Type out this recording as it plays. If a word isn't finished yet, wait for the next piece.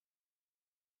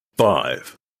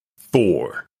5,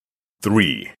 4,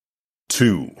 3,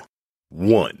 2,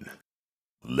 1.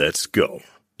 Let's go.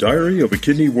 Diary of a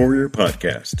Kidney Warrior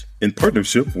podcast in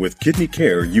partnership with Kidney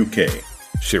Care UK,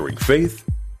 sharing faith,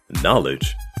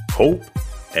 knowledge, hope,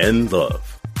 and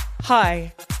love.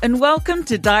 Hi, and welcome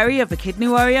to Diary of a Kidney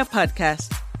Warrior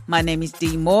podcast. My name is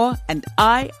Dee Moore, and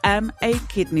I am a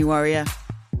kidney warrior.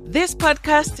 This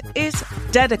podcast is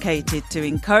dedicated to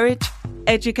encourage,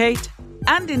 educate,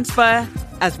 and inspire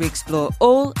as we explore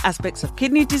all aspects of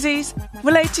kidney disease,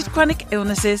 related chronic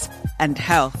illnesses, and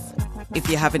health. If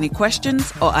you have any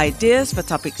questions or ideas for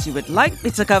topics you would like me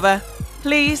to cover,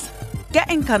 please get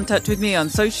in contact with me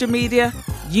on social media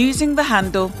using the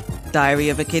handle Diary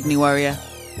of a Kidney Warrior.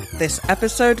 This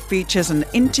episode features an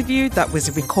interview that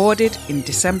was recorded in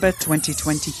December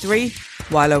 2023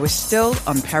 while I was still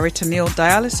on peritoneal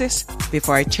dialysis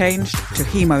before I changed to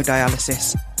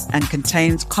hemodialysis, and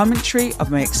contains commentary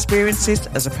of my experiences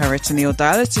as a peritoneal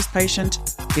dialysis patient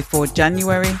before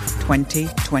January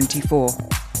 2024.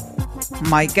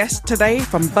 My guest today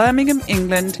from Birmingham,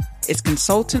 England is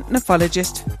consultant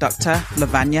nephrologist Dr.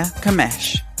 Lavanya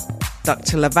Kamesh.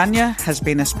 Dr. Lavanya has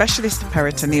been a specialist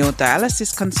peritoneal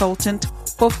dialysis consultant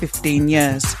for 15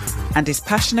 years and is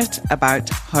passionate about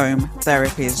home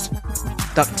therapies.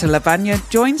 Dr. Lavanya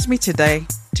joins me today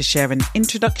to share an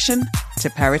introduction to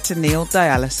peritoneal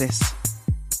dialysis.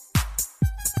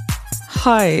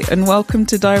 Hi, and welcome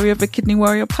to Diary of a Kidney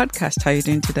Warrior podcast. How are you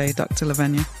doing today, Dr.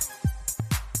 Lavanya?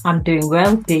 I'm doing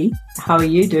well, Dee. How are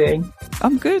you doing?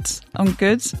 I'm good.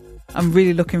 I'm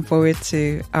really looking forward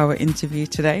to our interview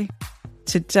today.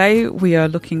 Today, we are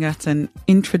looking at an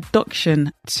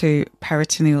introduction to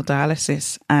peritoneal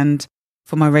dialysis. And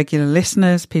for my regular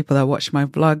listeners, people that watch my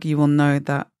blog, you will know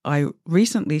that I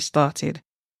recently started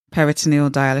peritoneal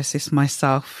dialysis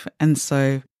myself. And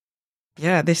so,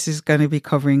 this is going to be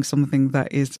covering something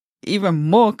that is even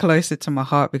more closer to my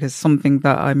heart because something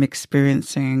that I'm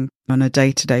experiencing on a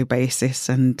day-to-day basis.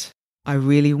 And I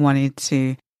really wanted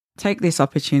to take this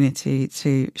opportunity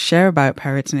to share about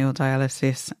peritoneal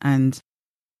dialysis. And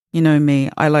you know me,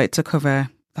 I like to cover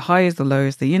the highs, the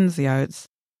lows, the ins, the outs.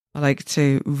 I like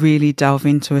to really delve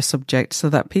into a subject so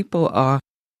that people are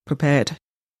prepared.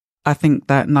 I think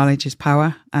that knowledge is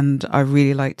power, and I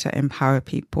really like to empower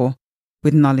people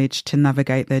with knowledge to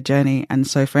navigate their journey. And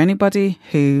so for anybody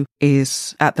who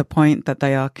is at the point that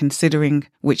they are considering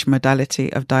which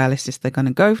modality of dialysis they're going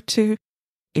to go to,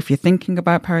 if you're thinking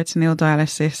about peritoneal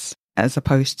dialysis as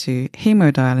opposed to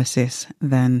hemodialysis,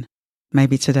 then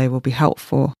maybe today will be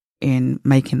helpful in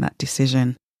making that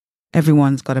decision.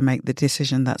 Everyone's got to make the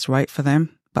decision that's right for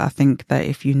them. But I think that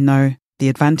if you know the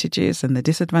advantages and the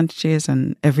disadvantages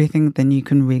and everything, then you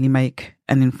can really make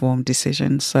an informed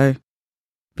decision. So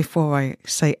before I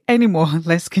say any more,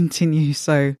 let's continue.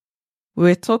 So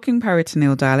we're talking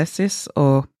peritoneal dialysis,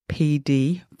 or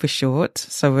PD for short.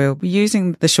 So we'll be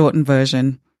using the shortened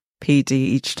version, PD,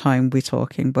 each time we're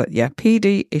talking. But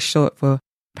PD is short for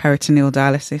peritoneal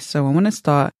dialysis. So I want to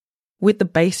start with the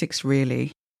basics,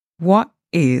 really. What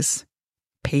is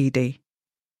PD?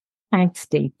 Thanks,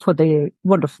 Dee, for the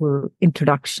wonderful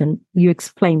introduction. You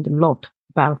explained a lot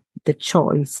about the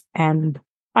choice. And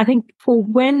I think for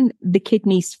when the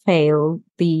kidneys fail,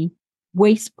 the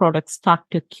waste products start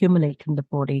to accumulate in the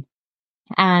body.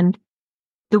 And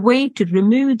the way to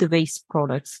remove the waste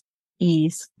products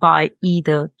is by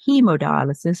either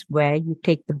hemodialysis, where you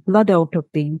take the blood out of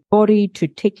the body to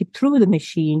take it through the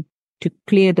machine to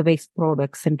clear the waste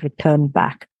products and return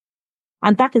back.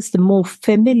 And that is the more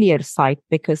familiar site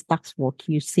because that's what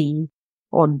you see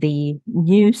on the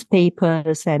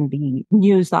newspapers and the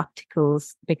news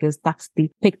articles, because that's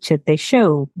the picture they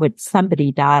show with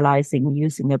somebody dialyzing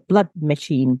using a blood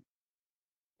machine.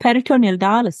 Peritoneal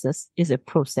dialysis is a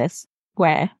process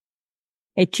where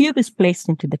a tube is placed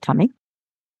into the tummy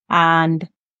and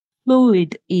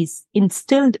fluid is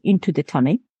instilled into the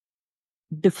tummy.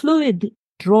 The fluid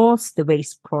draws the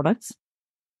waste products,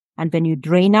 and when you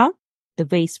drain out, the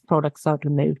waste products are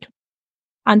removed.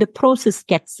 And the process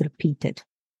gets repeated.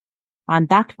 And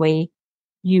that way,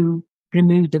 you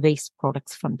remove the waste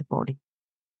products from the body.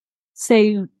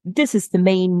 So this is the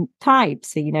main type.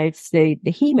 So, it's the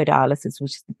hemodialysis,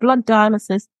 which is the blood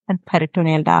dialysis, and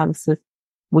peritoneal dialysis,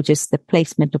 which is the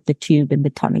placement of the tube in the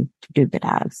tummy to do the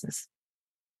dialysis.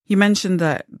 You mentioned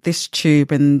that this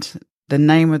tube, and the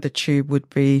name of the tube would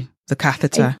be the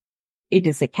catheter. It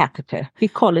is a catheter. We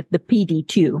call it the PD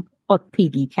tube or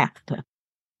PD catheter.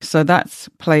 So that's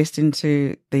placed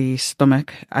into the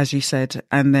stomach, as you said,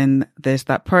 and then there's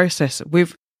that process.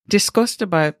 We've discussed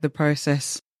about the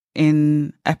process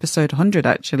in episode 100,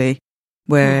 actually,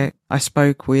 where I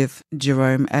spoke with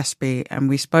Jerome Espy, and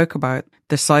we spoke about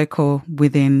the cycle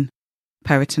within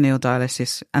peritoneal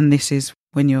dialysis. And this is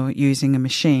when you're using a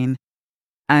machine.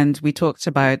 And we talked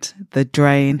about the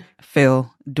drain,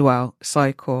 fill, dwell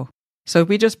cycle. So if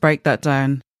we just break that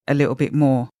down a little bit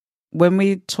more, when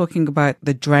we're talking about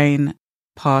the drain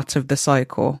part of the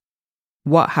cycle,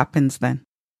 what happens then?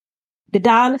 The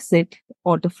dialysate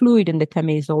or the fluid in the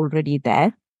tummy is already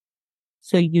there.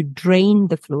 So you drain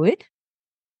the fluid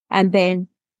and then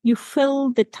you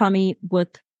fill the tummy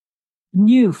with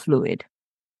new fluid.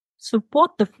 So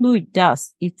what the fluid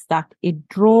does is that it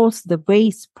draws the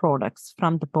waste products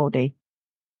from the body.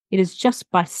 It is just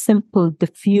by simple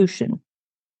diffusion.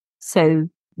 So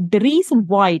the reason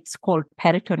why it's called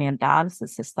peritoneal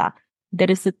dialysis is that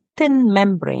there is a thin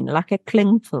membrane, like a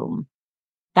cling film,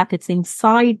 that is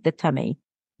inside the tummy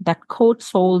that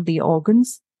coats all the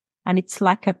organs. And it's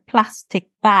like a plastic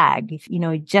bag,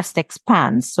 it just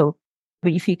expands. So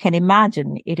if you can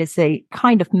imagine, it is a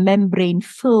kind of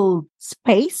membrane-filled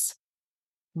space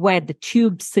where the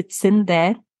tube sits in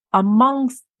there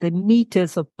amongst the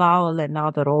meters of bowel and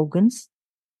other organs.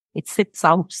 It sits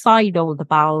outside all the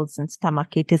bowels and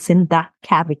stomach. It is in that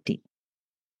cavity.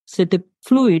 So the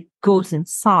fluid goes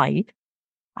inside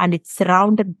and it's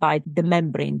surrounded by the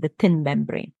membrane, the thin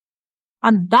membrane.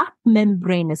 And that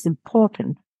membrane is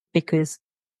important because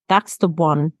that's the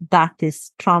one that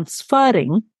is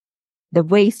transferring the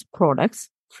waste products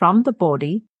from the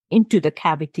body into the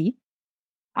cavity.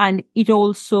 And it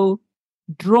also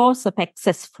draws up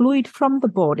excess fluid from the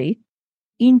body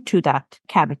into that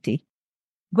cavity.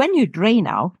 When you drain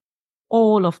out,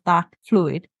 all of that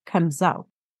fluid comes out.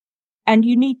 And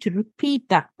you need to repeat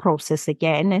that process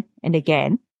again and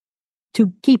again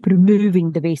to keep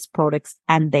removing the waste products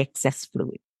and the excess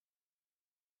fluid.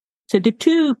 So the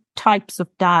two types of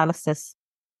dialysis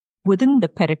within the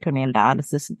peritoneal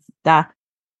dialysis is that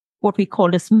what we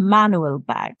call as manual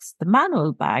bags. The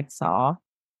manual bags are,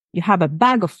 you have a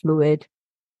bag of fluid,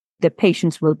 the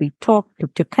patients will be taught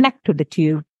to connect to the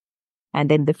tube, and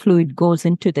then the fluid goes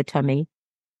into the tummy.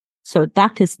 So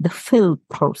that is the fill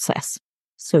process.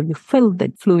 So you fill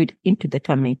the fluid into the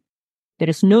tummy. There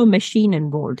is no machine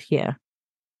involved here.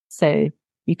 So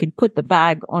you can put the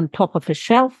bag on top of a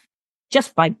shelf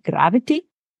just by gravity.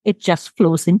 It just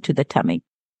flows into the tummy.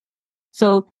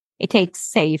 So it takes,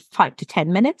 say, 5 to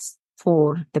 10 minutes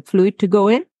for the fluid to go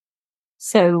in.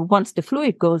 So once the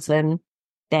fluid goes in,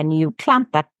 then you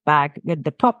clamp that bag with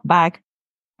the top bag,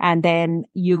 and then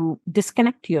you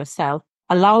disconnect yourself,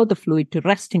 allow the fluid to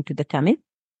rest into the tummy.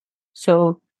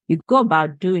 So you go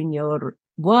about doing your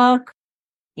work,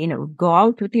 go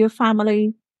out with your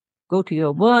family, go to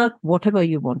your work, whatever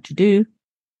you want to do.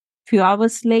 A few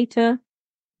hours later,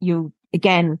 you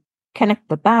again connect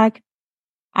the bag,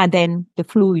 and then the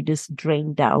fluid is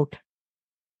drained out.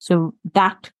 So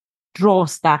that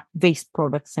draws that waste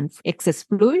products and excess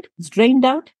fluid is drained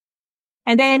out.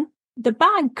 And then the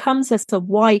bag comes as a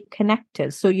Y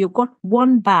connector. So you've got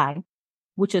one bag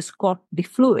which has got the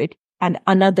fluid and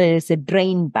another is a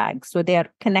drain bag. So they are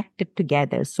connected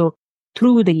together. So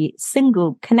through the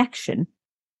single connection,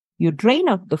 you drain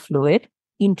out the fluid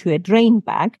into a drain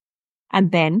bag,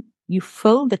 and then you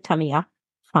fill the tummy up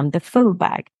from the fill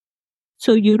bag.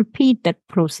 So you repeat that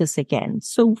process again.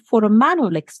 So for a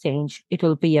manual exchange, it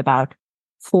will be about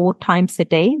 4 times a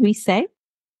day, we say.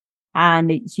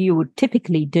 And you would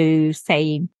typically do,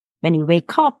 say, when you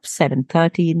wake up,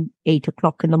 7:30, 8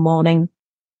 o'clock in the morning,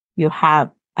 you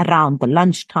have around the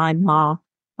lunchtime mark,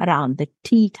 around the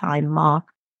tea time mark,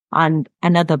 and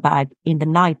another bag in the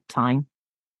night time,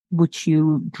 which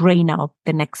you drain out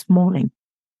the next morning.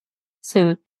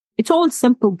 So it's all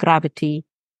simple gravity,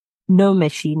 no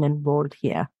machine involved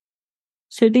here.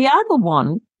 So the other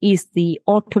one is the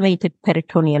automated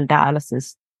peritoneal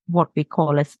dialysis, what we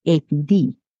call as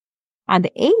APD. And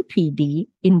the APD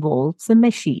involves a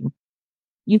machine.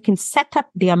 You can set up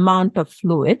the amount of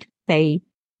fluid. Say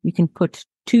you can put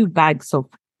 2 bags of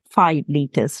 5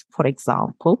 liters, for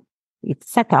example.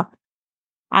 It's set up,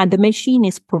 and the machine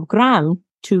is programmed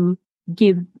to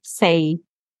give, say,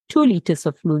 2 liters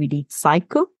of fluid each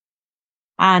cycle.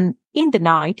 And in the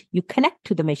night, you connect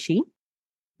to the machine.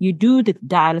 You do the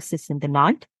dialysis in the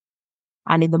night.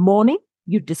 And in the morning,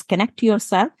 you disconnect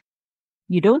yourself.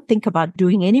 You don't think about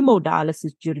doing any more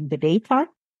dialysis during the daytime.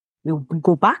 You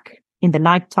go back in the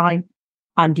nighttime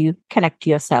and you connect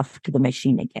yourself to the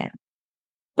machine again.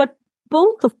 But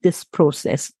both of this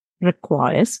process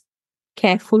requires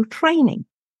careful training,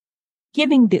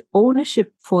 giving the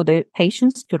ownership for the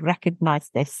patients to recognize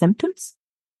their symptoms,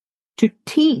 to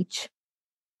teach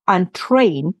and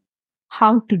train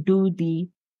how to do the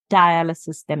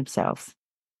dialysis themselves.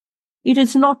 It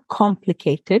is not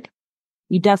complicated.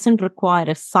 It doesn't require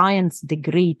a science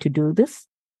degree to do this.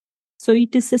 So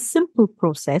it is a simple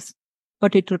process,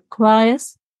 but it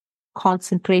requires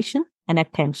concentration and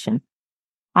attention.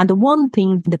 And the one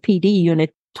thing the PD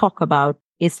unit talk about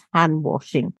is hand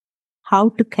washing, how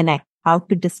to connect, how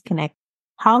to disconnect,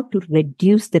 how to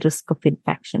reduce the risk of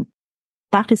infection.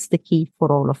 That is the key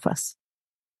for all of us.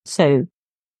 So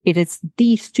it is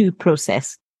these two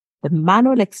processes, the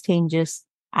manual exchanges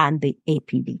and the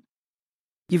APD.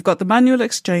 You've got the manual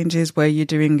exchanges where you're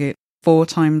doing it 4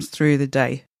 times through the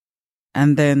day.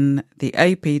 And then the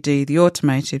APD, the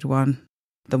automated one,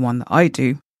 the one that I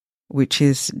do, which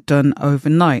is done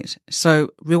overnight. So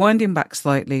rewinding back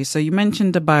slightly, so you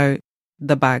mentioned about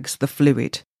the bags, the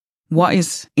fluid. What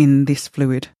is in this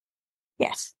fluid?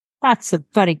 Yes, that's a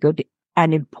very good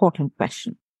and important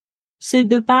question. So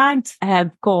the bags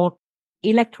have got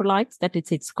electrolytes, that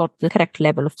is, it's got the correct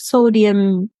level of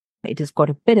sodium. It has got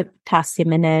a bit of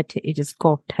potassium in it. It has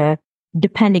got,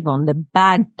 depending on the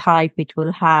bag type, it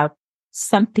will have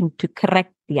something to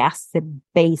correct the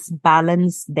acid-base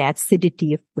balance, the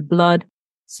acidity of the blood.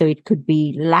 So it could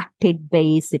be lactate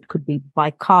base, it could be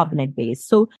bicarbonate base.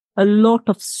 So a lot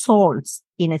of salts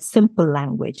in a simple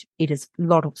language. It is a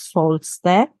lot of salts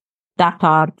there that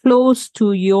are close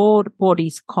to your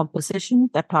body's composition,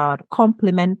 that are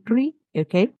complementary,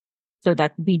 okay? So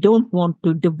that we don't want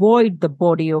to devoid the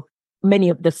body of many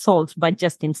of the salts by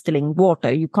just instilling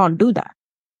water. You can't do that.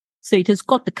 So it has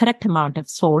got the correct amount of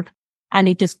salt and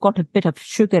it has got a bit of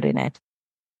sugar in it.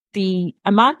 The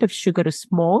amount of sugar is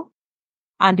small,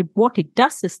 and what it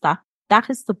does is that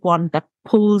is the one that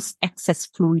pulls excess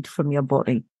fluid from your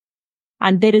body.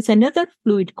 And there is another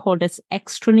fluid called as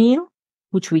extraneal,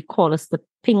 which we call as the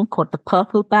pink or the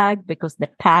purple bag because the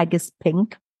tag is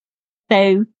pink.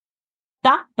 So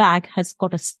that bag has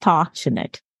got a starch in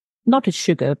it, not a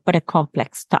sugar, but a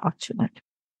complex starch in it,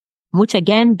 which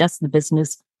again does the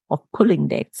business of pulling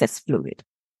the excess fluid.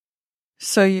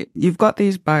 So you've got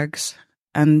these bags,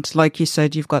 and like you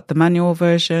said, you've got the manual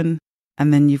version,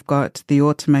 and then you've got the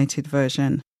automated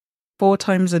version. 4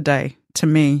 times a day, to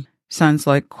me, sounds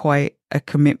like quite a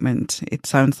commitment. It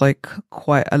sounds like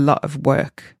quite a lot of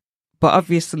work. But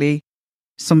obviously,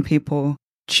 some people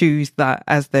choose that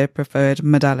as their preferred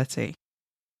modality.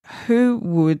 Who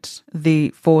would the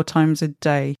 4 times a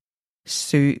day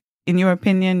suit? In your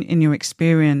opinion, in your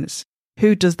experience,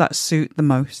 who does that suit the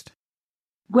most?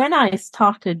 When I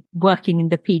started working in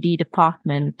the PD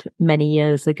department many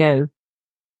years ago,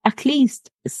 at least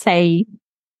say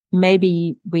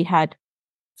maybe we had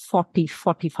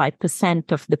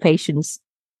 45% of the patients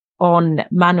on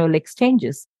manual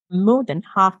exchanges. More than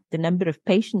half the number of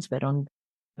patients were on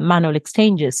manual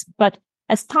exchanges. But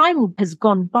as time has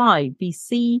gone by, we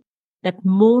see that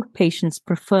more patients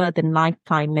prefer the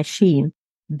nighttime machine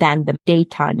than the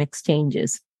daytime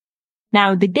exchanges.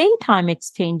 Now, the daytime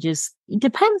exchanges, it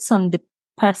depends on the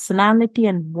personality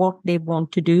and what they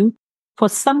want to do. For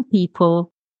some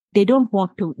people, they don't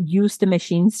want to use the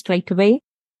machine straight away,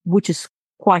 which is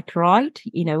quite right.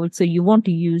 So you want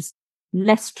to use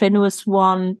less strenuous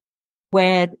one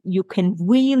where you can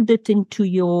wield it into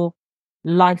your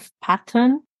life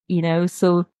pattern,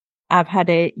 So I've had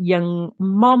a young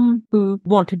mom who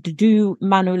wanted to do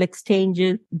manual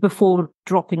exchanges before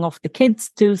dropping off the kids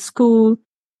to school,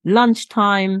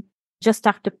 lunchtime, just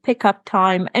after pickup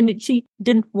time. And she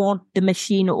didn't want the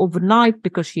machine overnight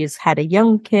because she has had a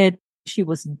young kid. She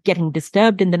was getting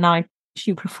disturbed in the night.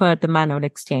 She preferred the manual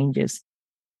exchanges.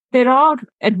 There are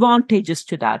advantages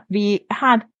to that. We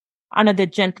had another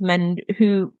gentleman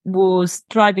who was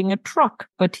driving a truck,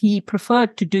 but he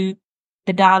preferred to do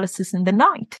the dialysis in the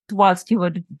night whilst he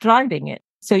was driving it.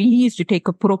 So he used to take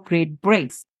appropriate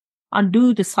breaks and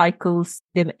do the cycles,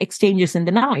 the exchanges in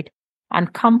the night,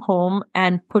 and come home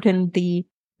and put in the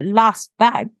last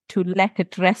bag to let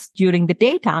it rest during the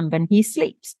daytime when he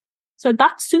sleeps. So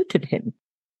that suited him.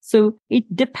 So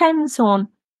it depends on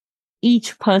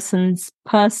each person's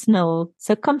personal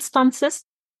circumstances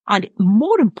and,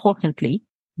 more importantly,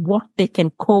 what they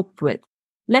can cope with.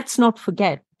 Let's not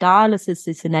forget, dialysis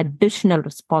is an additional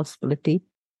responsibility,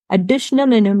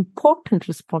 additional and important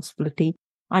responsibility,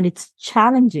 and it's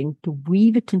challenging to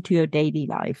weave it into your daily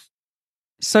life.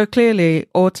 So clearly,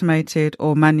 automated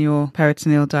or manual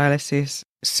peritoneal dialysis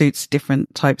suits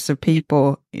different types of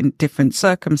people in different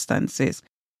circumstances.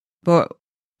 But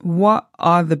what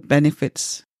are the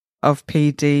benefits of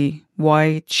PD?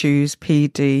 Why choose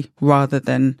PD rather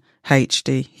than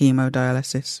HD,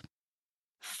 hemodialysis?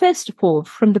 First of all,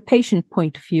 from the patient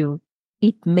point of view,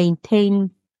 it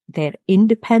maintains their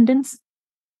independence,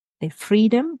 their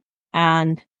freedom,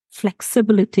 and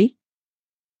flexibility,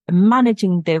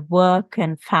 managing their work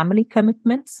and family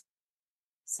commitments.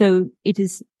 So it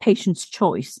is patient's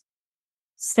choice.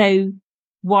 So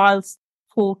whilst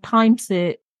 4 times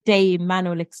a day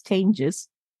manual exchanges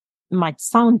might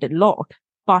sound a lot,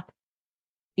 but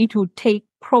it would take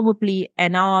probably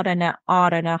an hour and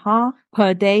a half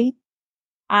per day.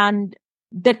 And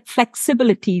that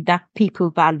flexibility that people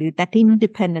value, that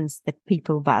independence that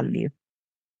people value.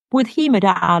 With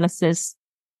hemodialysis,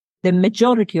 the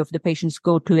majority of the patients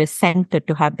go to a center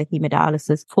to have the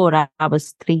hemodialysis 4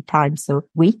 hours, 3 times a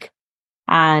week.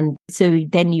 And so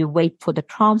then you wait for the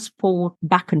transport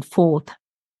back and forth.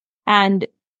 And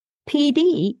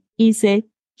PD is a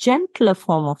gentler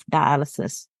form of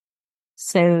dialysis.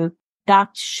 So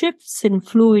that shifts in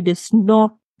fluid is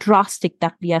not drastic,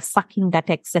 that we are sucking that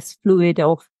excess fluid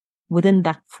off within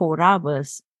that 4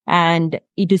 hours. And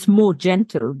it is more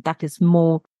gentle. That is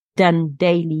more done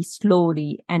daily,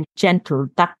 slowly and gentle.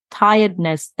 That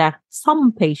tiredness that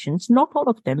some patients, not all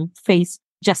of them, face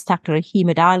just after a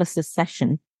hemodialysis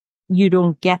session, you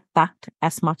don't get that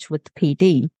as much with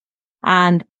PD.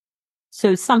 And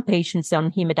so some patients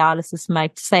on hemodialysis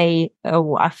might say,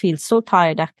 oh, I feel so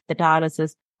tired after the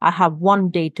dialysis. I have 1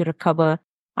 day to recover,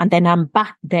 and then I'm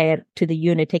back there to the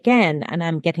unit again, and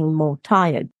I'm getting more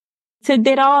tired. So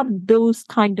there are those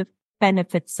kind of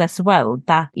benefits as well,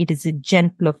 that it is a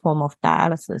gentler form of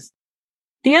dialysis.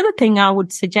 The other thing I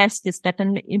would suggest is that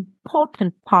an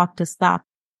important part is that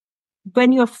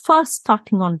when you're first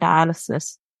starting on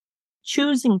dialysis,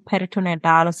 choosing peritoneal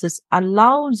dialysis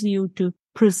allows you to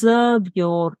preserve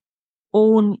your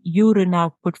own urine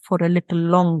output for a little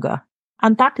longer.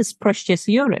 And that is precious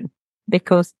urine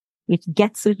because it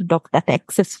gets rid of that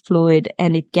excess fluid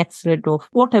and it gets rid of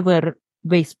whatever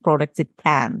waste products it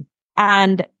can.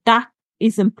 And that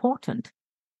is important.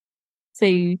 So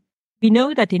we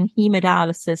know that in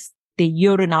hemodialysis, the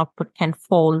urine output can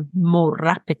fall more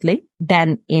rapidly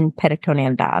than in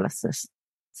peritoneal dialysis.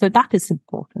 So that is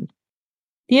important.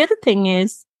 The other thing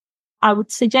is, I would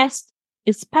suggest,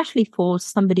 especially for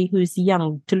somebody who is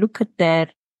young, to look at their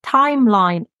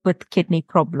timeline with kidney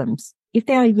problems. If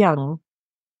they are young,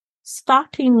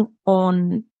 starting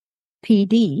on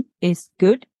PD is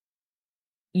good.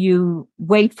 You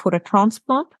wait for a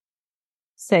transplant.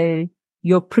 So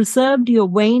you've preserved your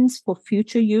veins for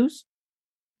future use.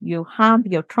 You have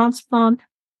your transplant.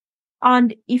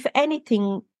 And if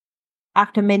anything,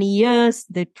 after many years,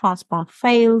 the transplant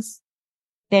fails,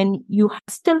 then you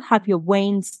still have your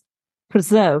veins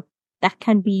preserved that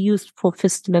can be used for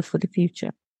fistula for the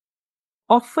future.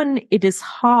 Often it is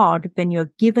hard when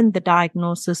you're given the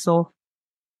diagnosis of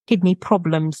kidney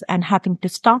problems and having to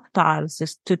start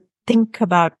dialysis to think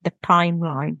about the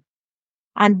timeline.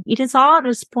 And it is our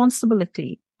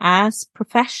responsibility as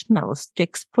professionals to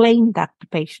explain that to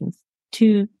patients,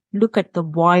 to look at the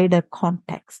wider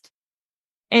context.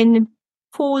 And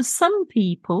for some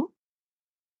people,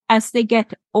 as they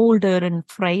get older and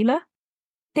frailer,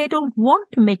 they don't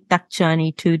want to make that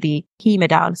journey to the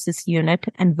hemodialysis unit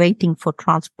and waiting for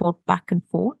transport back and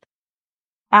forth.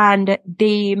 And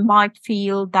they might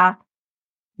feel that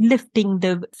lifting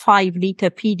the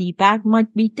 5-liter PD bag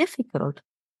might be difficult.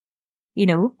 You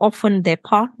know, often their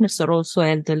partners are also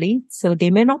elderly, so they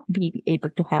may not be able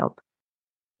to help.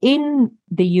 In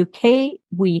the UK,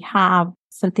 we have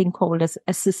something called as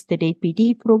assisted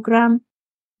APD program,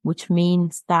 which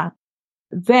means that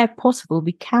where possible,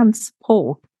 we can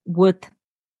support with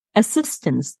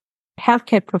assistance.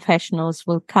 Healthcare professionals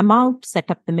will come out, set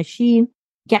up the machine,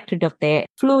 get rid of their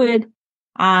fluid,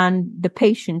 and the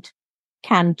patient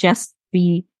can just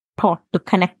be taught to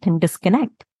connect and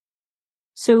disconnect.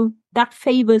 So that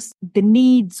favors the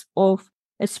needs of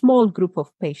a small group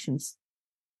of patients.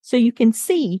 So you can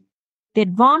see the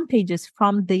advantages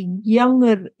from the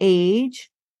younger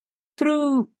age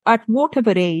through at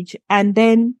whatever age. And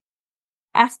then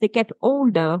as they get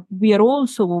older, we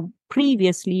weren't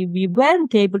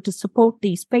able to support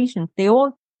these patients. They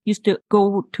all used to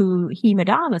go to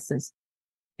hemodialysis.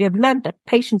 We have learned that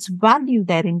patients value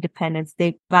their independence.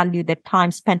 They value their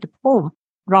time spent at home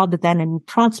rather than in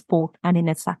transport and in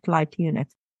a satellite unit.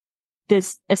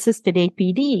 This assisted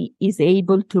APD is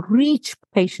able to reach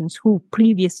patients who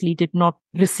previously did not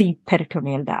receive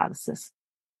peritoneal dialysis.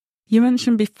 You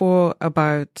mentioned before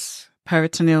about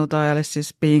peritoneal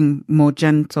dialysis being more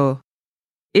gentle.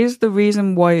 Is the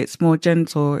reason why it's more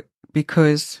gentle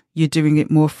because you're doing it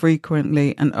more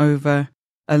frequently and over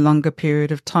a longer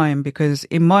period of time? Because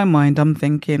in my mind, I'm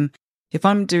thinking, if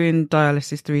I'm doing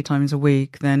dialysis 3 times a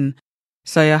week, then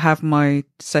say I have my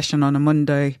session on a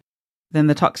Monday, then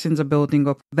the toxins are building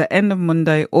up the end of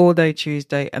Monday, all day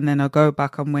Tuesday, and then I'll go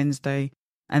back on Wednesday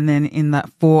and then in that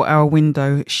 4-hour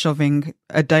window, shoving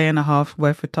a day and a half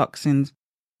worth of toxins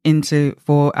into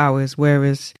 4 hours.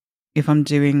 Whereas if I'm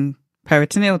doing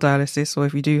peritoneal dialysis, or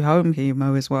if you do home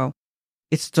hemo as well,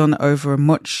 it's done over a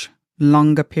much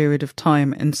longer period of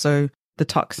time. And so the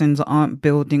toxins aren't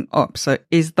building up. So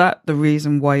is that the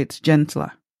reason why it's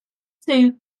gentler?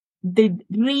 So the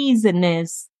reason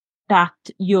is that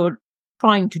you're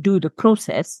trying to do the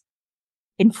process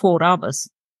in 4 hours,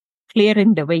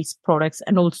 clearing the waste products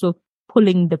and also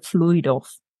pulling the fluid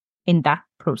off in that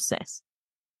process.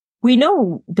 We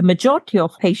know the majority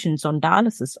of patients on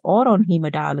dialysis or on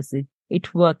hemodialysis,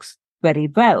 it works very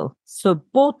well. So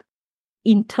both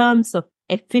in terms of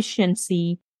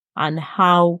efficiency and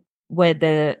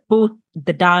whether both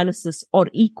the dialysis are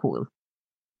equal,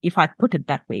 if I put it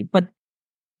that way. But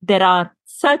there are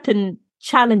certain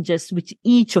challenges with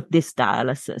each of these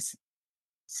dialysis.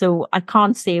 So I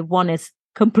can't say one is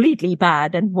completely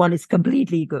bad and one is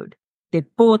completely good. They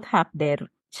both have their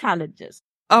challenges.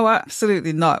 Oh,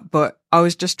 absolutely not. But I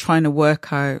was just trying to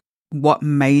work out what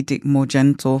made it more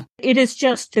gentle. It is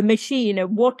just a machine,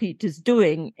 and what it is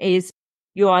doing is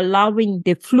you're allowing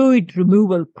the fluid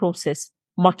removal process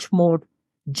much more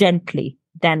gently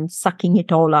than sucking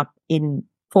it all up in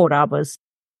 4 hours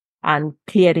and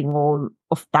clearing all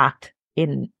of that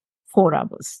in 4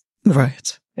 hours.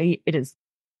 Right. It is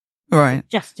right.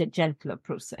 Just a gentler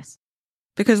process.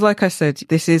 Because like I said,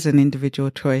 this is an individual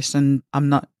choice, and I'm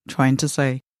not trying to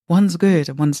say one's good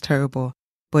and one's terrible,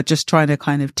 but just trying to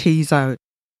kind of tease out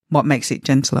what makes it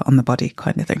gentler on the body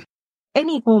kind of thing.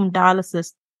 Any home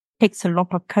dialysis takes a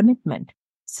lot of commitment.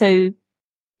 So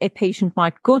a patient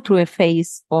might go through a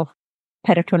phase of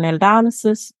peritoneal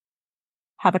dialysis,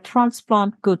 have a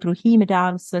transplant, go through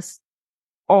hemodialysis,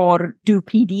 or do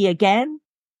PD again,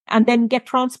 and then get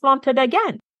transplanted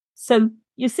again. So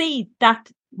you see that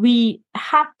we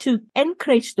have to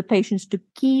encourage the patients to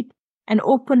keep an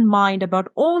open mind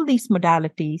about all these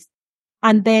modalities.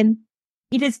 And then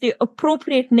it is the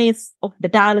appropriateness of the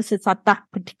dialysis at that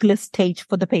particular stage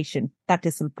for the patient that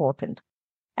is important.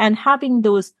 And having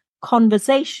those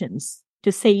conversations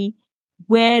to say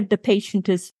where the patient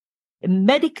is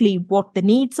medically, what the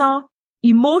needs are,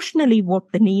 emotionally,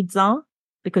 what the needs are,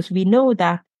 because we know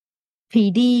that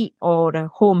PD or a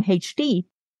home HD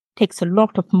takes a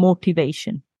lot of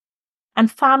motivation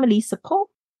and family support.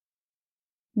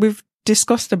 We've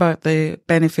discussed about the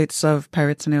benefits of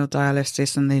peritoneal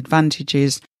dialysis and the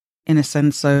advantages in a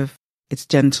sense of it's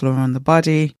gentler on the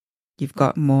body. You've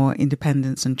got more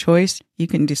independence and choice. You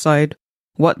can decide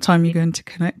what time you're going to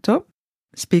connect up.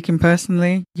 Speaking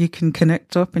personally, you can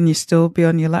connect up and you still be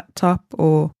on your laptop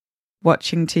or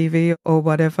watching TV or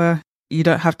whatever. You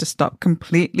don't have to stop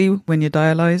completely when you're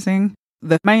dialyzing.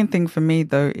 The main thing for me,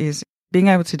 though, is being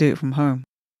able to do it from home.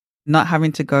 Not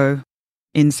having to go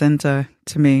in center,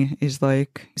 to me, is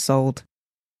like sold.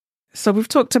 So we've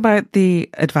talked about the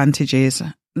advantages.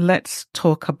 Let's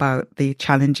talk about the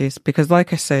challenges, because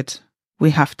like I said,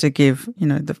 we have to give,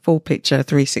 the full picture,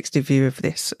 360 view of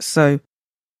this. So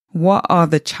what are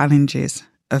the challenges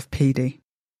of PD?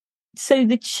 So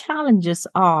the challenges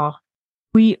are,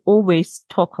 we always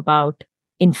talk about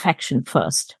infection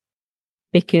first,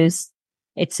 because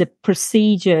it's a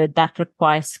procedure that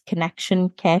requires connection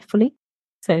carefully.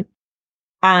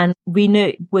 And we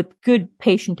know with good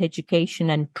patient education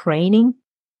and training,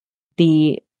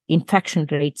 the infection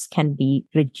rates can be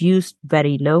reduced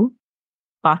very low.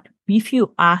 But if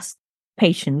you ask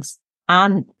patients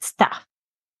and staff,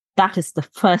 that is the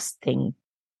first thing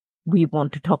we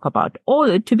want to talk about.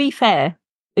 To be fair,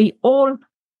 all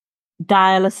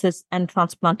dialysis and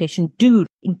transplantation do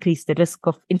increase the risk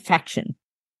of infection.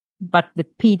 But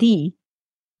with PD,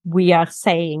 we are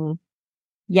saying,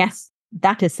 yes,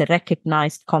 that is a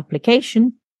recognized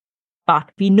complication,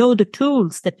 but we know the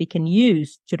tools that we can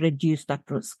use to reduce that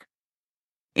risk.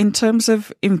 In terms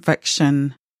of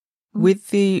infection, with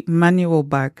the manual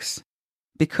bags,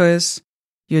 because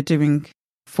you're doing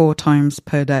 4 times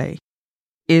per day,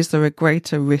 is there a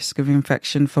greater risk of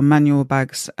infection for manual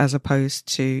bags as opposed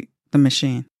to the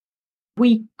machine?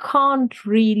 We can't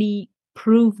really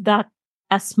prove that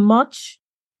as much,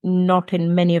 not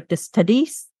in many of the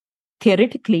studies.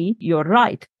 Theoretically, you're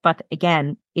right. But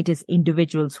again, it is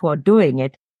individuals who are doing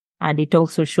it. And it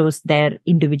also shows their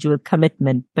individual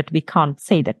commitment. But we can't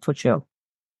say that for sure.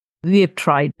 We have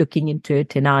tried looking into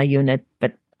it in our unit,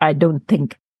 but I don't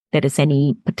think there is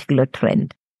any particular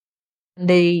trend.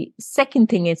 The second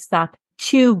thing is that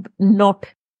tube not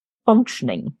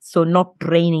functioning, so not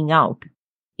draining out.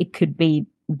 It could be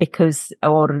because,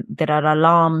 or there are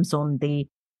alarms on the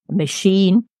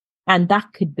machine, And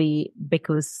that could be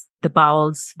because the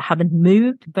bowels haven't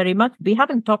moved very much. We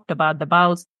haven't talked about the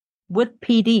bowels. With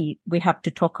PD, we have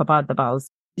to talk about the bowels.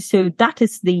 So that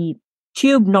is the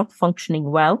tube not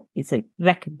functioning well is a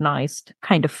recognized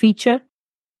kind of feature.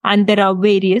 And there are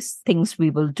various things we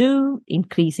will do,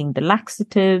 increasing the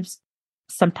laxatives.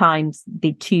 Sometimes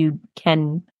the tube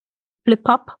can flip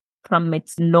up from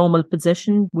its normal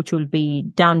position, which will be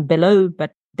down below,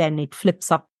 but then it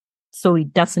flips up so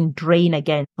it doesn't drain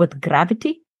again with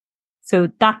gravity. So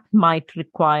that might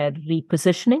require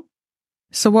repositioning.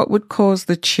 So what would cause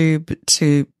the tube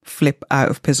to flip out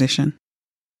of position?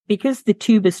 Because the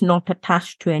tube is not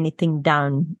attached to anything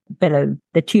down below.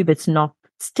 The tube is not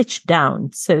stitched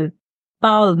down. So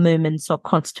bowel movements or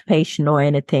constipation or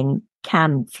anything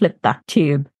can flip that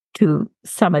tube to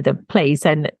some other place.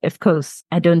 And of course,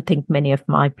 I don't think many of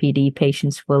my PD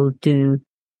patients will do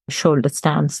shoulder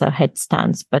stands or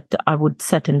headstands, but I would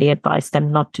certainly advise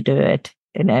them not to do it,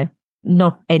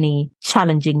 not any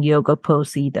challenging yoga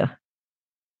pose either.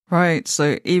 Right.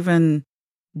 So even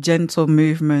gentle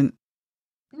movement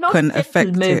can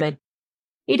affect it.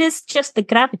 It is just the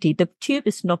gravity. The tube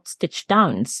is not stitched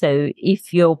down. So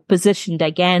if you're positioned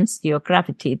against your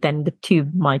gravity, then the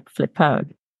tube might flip out.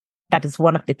 That is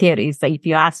one of the theories. So if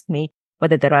you ask me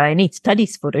whether there are any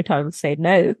studies for it, I will say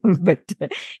no, but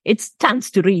it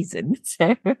stands to reason.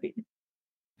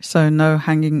 So no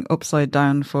hanging upside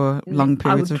down for long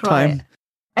periods of time.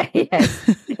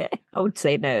 Yes, I would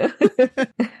say no.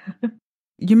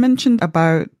 You mentioned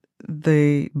about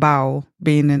the bowel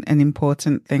being an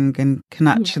important thing and can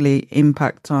actually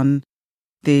impact on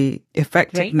the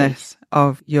effectiveness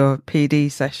of your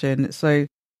PD session. So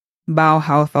bowel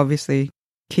health, obviously,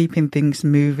 keeping things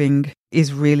moving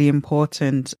is really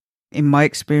important. In my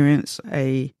experience,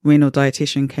 a renal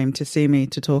dietitian came to see me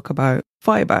to talk about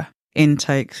fiber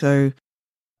intake. So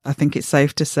I think it's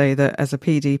safe to say that as a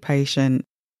PD patient,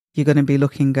 you're going to be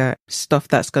looking at stuff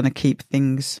that's going to keep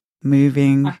things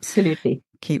moving. Absolutely.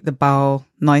 Keep the bowel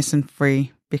nice and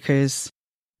free, because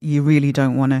you really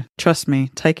don't want to, trust me,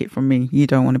 take it from me, you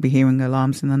don't want to be hearing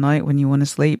alarms in the night when you want to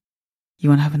sleep. You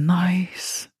want to have a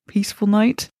nice, peaceful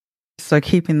night. So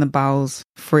keeping the bowels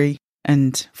free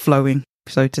and flowing,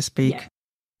 so to speak. Yeah.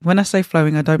 When I say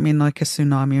flowing, I don't mean like a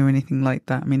tsunami or anything like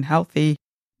that. I mean healthy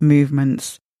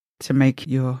movements to make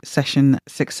your session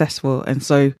successful. And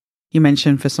so you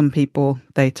mentioned for some people,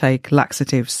 they take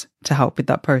laxatives to help with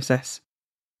that process.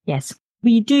 Yes.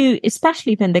 We do,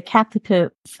 especially when the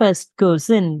catheter first goes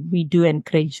in, we do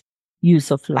encourage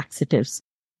use of laxatives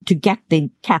to get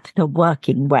the catheter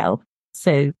working well.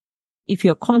 So if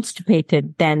you're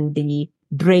constipated, then the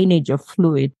drainage of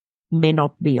fluid may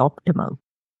not be optimal.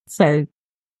 So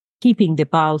keeping the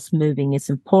bowels moving is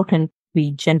important.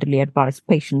 We generally advise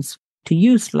patients to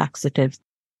use laxatives.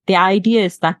 The idea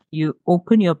is that you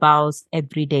open your bowels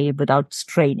every day without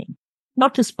straining,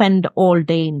 not to spend all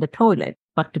day in the toilet,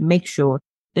 but to make sure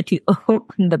that you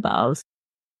open the bowels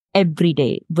every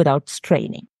day without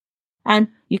straining. And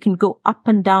you can go up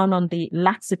and down on the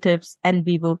laxatives, and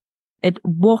we will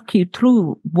walk you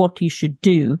through what you should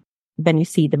do. When you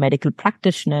see the medical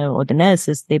practitioner or the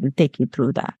nurses, they will take you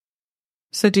through that.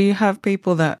 So do you have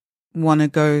people that want to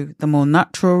go the more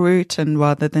natural route, and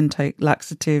rather than take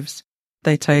laxatives,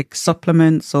 they take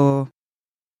supplements or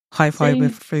high fiber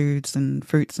foods and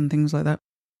fruits and things like that?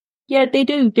 Yeah, they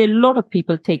do. A lot of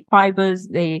people take fibers.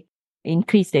 They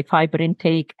increase their fiber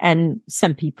intake, and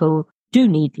some people do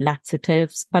need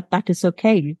laxatives, but that is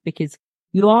okay because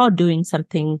you are doing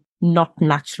something not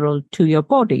natural to your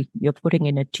body. You're putting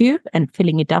in a tube and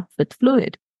filling it up with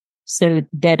fluid. So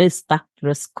there is that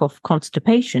risk of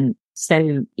constipation.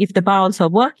 So if the bowels are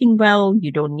working well,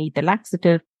 you don't need the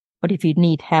laxative, but if you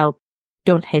need help,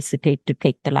 don't hesitate to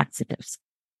take the laxatives.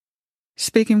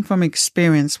 Speaking from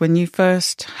experience, when you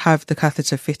first have the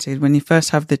catheter fitted, when you first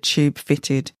have the tube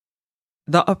fitted,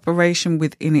 the operation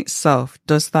within itself,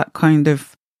 does that kind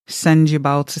of send your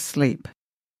bowel to sleep?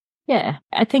 Yeah,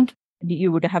 I think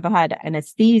you would have had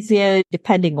anesthesia,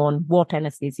 depending on what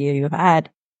anesthesia you've had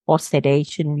or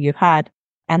sedation you've had,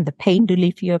 and the pain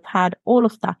relief you've had. All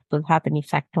of that will have an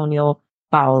effect on your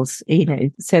bowels,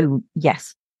 So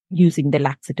yes, using the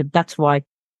laxative. That's why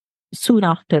soon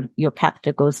after your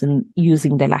catheter goes in,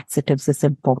 using the laxatives is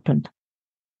important.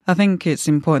 I think it's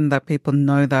important that people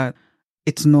know that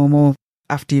it's normal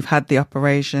after you've had the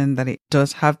operation, that it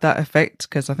does have that effect,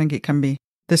 because I think it can be,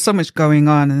 there's so much going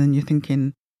on, and then you're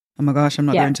thinking, oh my gosh, I'm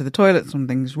not going to the toilet,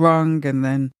 something's wrong, and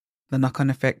then the knock-on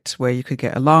effect where you could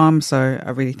get alarmed. So I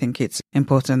really think it's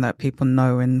important that people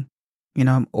know, and,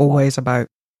 I'm always about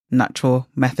natural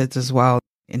methods as well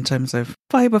in terms of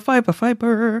fiber.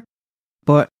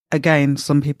 But again,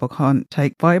 some people can't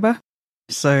take fiber.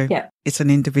 So it's an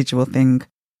individual thing,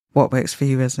 what works for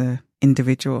you as an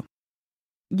individual.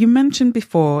 You mentioned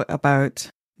before about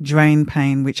drain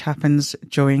pain, which happens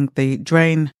during the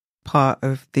drain part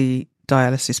of the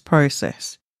dialysis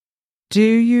process. Do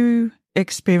you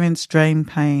experience drain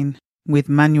pain with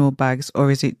manual bags,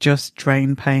 or is it just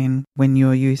drain pain when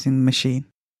you're using the machine?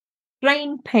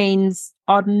 Drain pains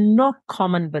are not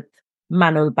common with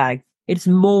manual bags. It's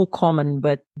more common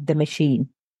with the machine.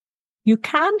 You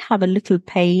can have a little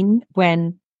pain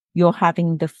when you're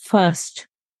having the first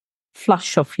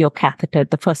flush of your catheter,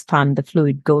 the first time the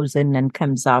fluid goes in and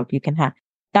comes out. You can have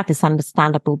that. Is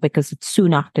understandable because it's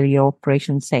soon after your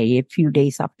operation, say a few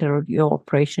days after your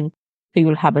operation, so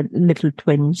you'll have a little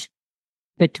twinge.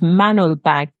 But manual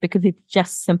bag, because it's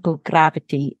just simple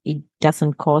gravity, it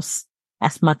doesn't cause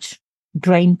as much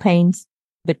drain pains.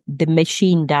 But the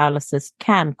machine dialysis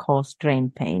can cause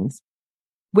drain pains.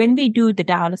 When we do the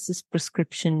dialysis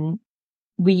prescription,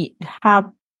 we have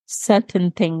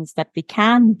certain things that we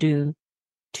can do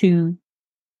to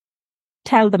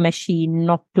tell the machine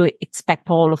not to expect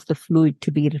all of the fluid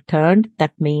to be returned.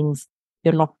 That means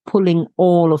you're not pulling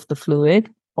all of the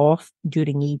fluid off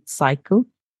during each cycle,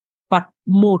 but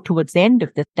more towards the end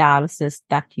of the dialysis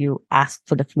that you ask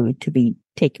for the fluid to be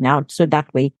taken out. So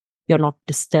that way you're not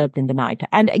disturbed in the night.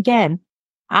 And again,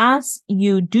 as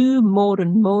you do more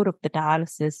and more of the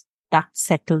dialysis, that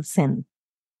settles in.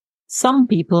 Some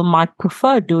people might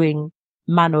prefer doing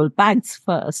manual bags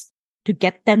first to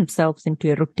get themselves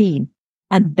into a routine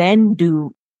and then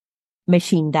do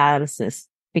machine dialysis,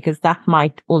 because that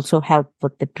might also help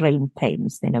with the drain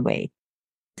pains in a way.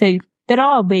 So there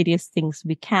are various things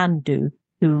we can do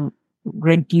to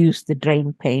reduce the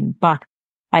drain pain, but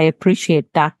I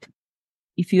appreciate that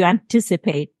if you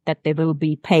anticipate that there will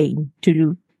be pain,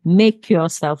 to make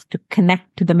yourself to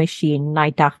connect to the machine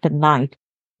night after night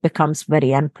becomes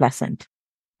very unpleasant.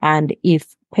 And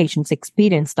if patients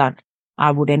experience that,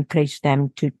 I would encourage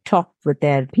them to talk with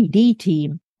their PD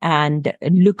team and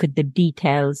look at the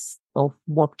details of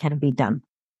what can be done.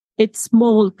 It's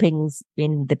small things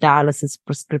in the dialysis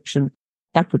prescription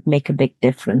that would make a big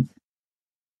difference.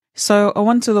 So I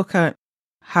want to look at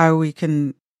how we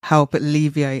can help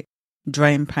alleviate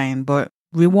drain pain, but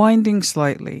rewinding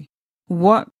slightly,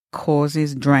 what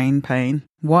causes drain pain?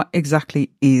 What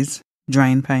exactly is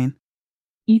drain pain?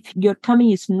 If your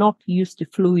tummy is not used to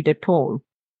fluid at all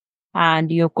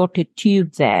and you've got a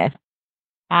tube there,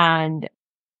 and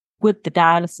with the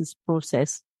dialysis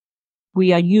process,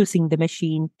 we are using the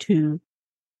machine to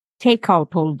take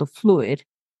out all the fluid.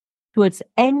 Towards the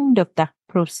end of that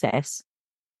process,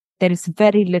 there is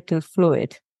very little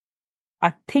fluid.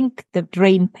 I think the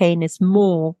drain pain is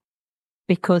more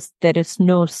because there is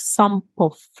no sump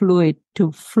of fluid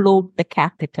to float the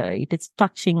catheter. It is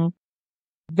touching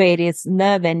various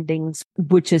nerve endings,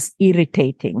 which is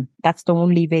irritating. That's the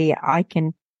only way I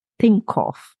can think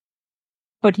of.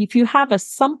 But if you have a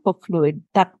sump of fluid,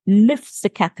 that lifts the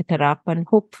catheter up, and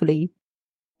hopefully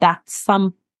that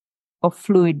sump of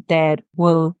fluid there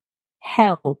will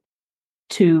help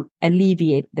to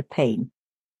alleviate the pain.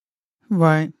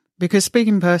 Right. Because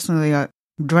speaking personally,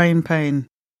 drain pain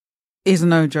is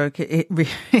no joke.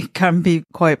 It can be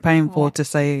quite painful to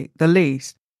say the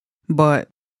least. But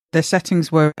the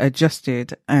settings were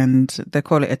adjusted, and they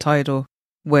call it a tidal,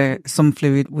 where some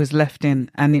fluid was left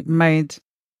in, and it made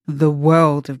the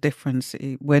world of difference.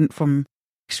 It went from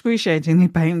excruciatingly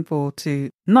painful to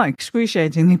not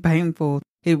excruciatingly painful.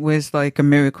 It was like a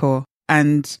miracle.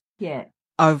 And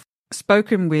I've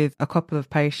spoken with a couple of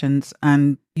patients,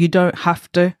 and you don't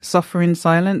have to suffer in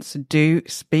silence. Do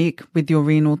speak with your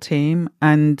renal team.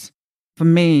 And for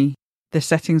me, the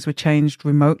settings were changed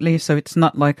remotely. So it's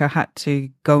not like I had to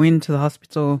go into the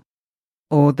hospital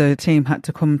or the team had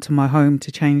to come to my home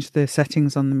to change the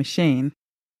settings on the machine.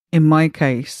 In my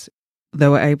case, they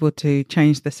were able to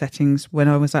change the settings when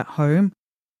I was at home.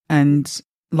 And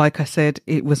like I said,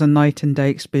 it was a night and day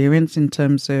experience in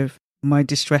terms of my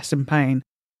distress and pain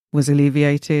was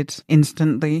alleviated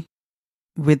instantly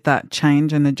with that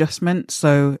change and adjustment.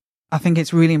 So I think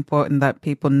it's really important that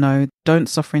people know, don't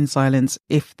suffer in silence.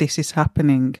 If this is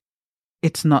happening,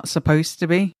 it's not supposed to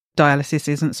be. Dialysis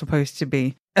isn't supposed to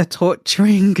be a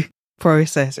torturing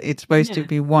process. It's supposed to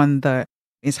be one that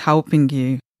is helping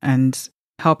you and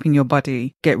helping your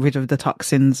body get rid of the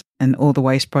toxins and all the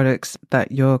waste products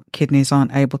that your kidneys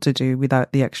aren't able to do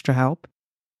without the extra help.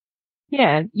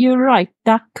 Yeah, you're right.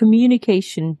 That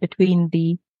communication between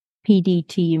the PD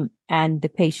team and the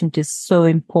patient is so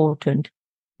important.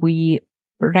 We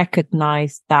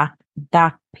recognize that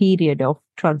that period of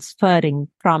transferring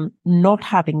from not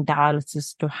having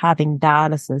dialysis to having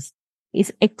dialysis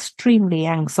is extremely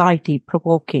anxiety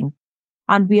provoking.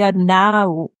 And we are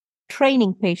now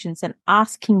training patients and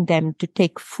asking them to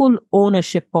take full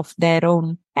ownership of their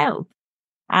own health.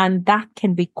 And that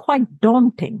can be quite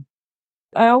daunting.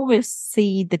 I always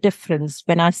see the difference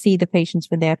when I see the patients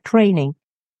when they are training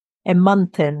a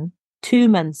month in, 2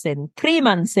 months in, 3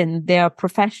 months in, they are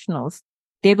professionals.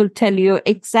 They will tell you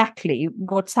exactly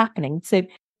what's happening. So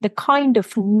the kind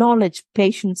of knowledge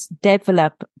patients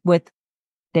develop with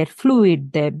their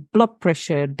fluid, their blood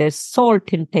pressure, their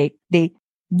salt intake, the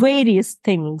various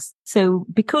things. So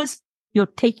because you're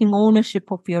taking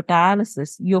ownership of your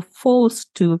dialysis, you're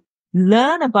forced to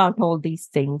learn about all these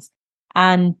things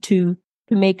and to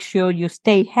make sure you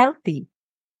stay healthy.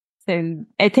 So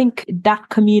I think that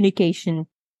communication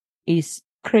is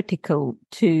critical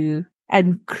to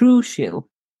and crucial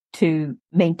to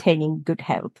maintaining good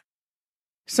health.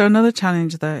 So another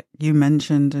challenge that you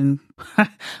mentioned, and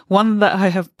one that I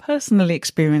have personally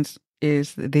experienced,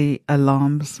 is the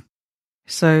alarms.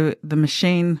 So the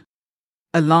machine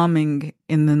alarming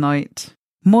in the night,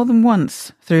 more than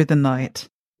once through the night,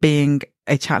 being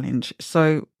a challenge.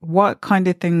 So what kind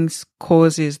of things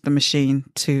causes the machine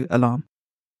to alarm?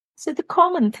 So the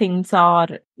common things are,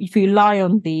 if you lie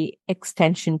on the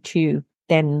extension tube,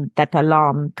 then that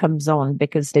alarm comes on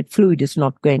because the fluid is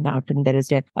not going out and there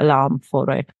is an alarm for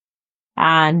it.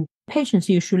 And patients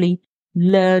usually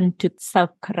learn to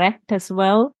self-correct as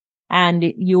well.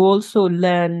 And you also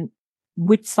learn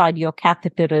which side your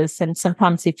catheter is. And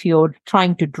sometimes if you're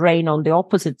trying to drain on the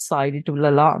opposite side, it will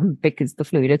alarm because the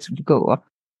fluid is to go up.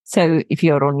 So if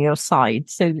you're on your side,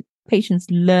 so patients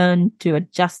learn to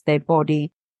adjust their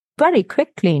body very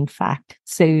quickly, in fact,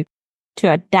 so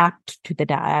to adapt to the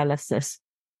dialysis.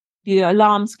 The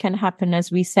alarms can happen,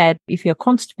 as we said, if you're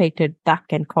constipated, that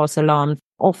can cause alarms.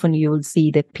 Often you will see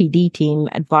the PD team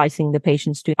advising the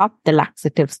patients to up the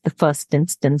laxatives the first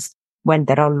instance when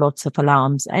there are lots of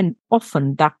alarms, and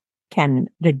often that can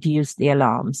reduce the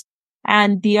alarms.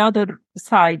 And the other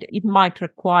side, it might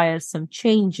require some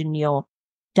change in your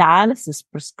dialysis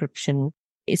prescription,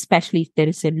 especially if there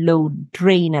is a low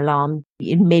drain alarm.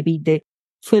 It may be the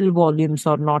fill volumes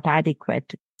are not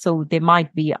adequate. So there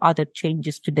might be other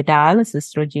changes to the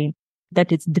dialysis regime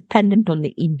that is dependent on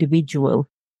the individual,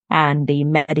 and the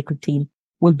medical team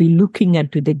will be looking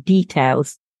into the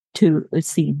details to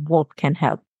see what can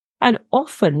help. And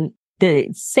often the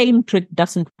same trick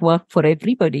doesn't work for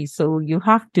everybody. So you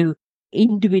have to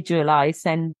individualize,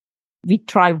 and we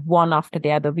try one after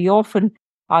the other. We often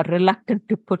are reluctant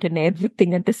to put in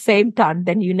everything at the same time.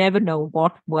 Then you never know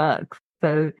what works.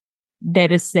 So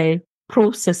there is a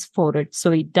process for it.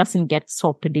 So it doesn't get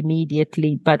sorted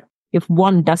immediately. But if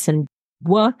one doesn't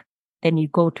work, then you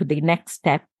go to the next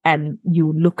step and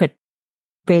you look at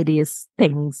various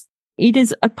things. It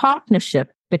is a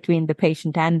partnership between the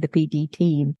patient and the PD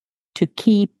team to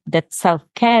keep that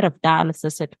self-care of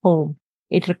dialysis at home.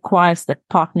 It requires that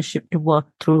partnership to work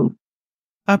through.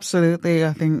 Absolutely.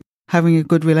 I think having a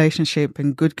good relationship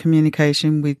and good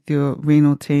communication with your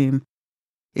renal team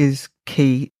is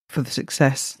key for the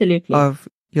success Absolutely. of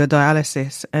your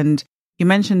dialysis. And you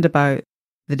mentioned about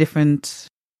the different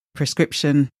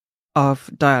prescription of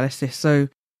dialysis. So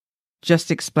just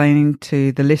explaining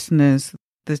to the listeners,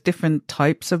 there's different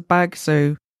types of bags.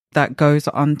 So that goes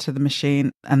onto the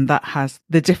machine and that has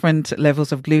the different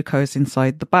levels of glucose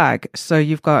inside the bag. So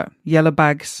you've got yellow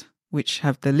bags, which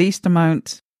have the least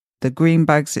amount. The green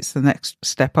bags, it's the next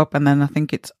step up. And then I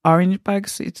think it's orange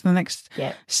bags, it's the next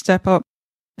step up.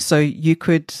 So you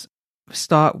could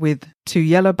start with 2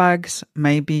 yellow bags.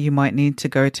 Maybe you might need to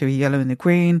go to a yellow and a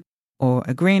green, or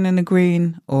a green and a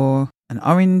green, or an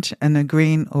orange and a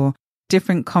green, or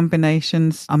different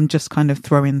combinations. I'm just kind of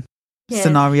throwing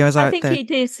scenarios out there. I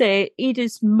think it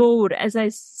is more, as I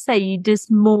say, it is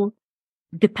more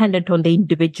dependent on the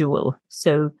individual.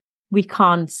 So we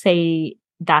can't say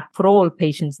that for all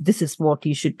patients, this is what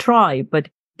you should try, but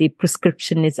the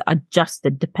prescription is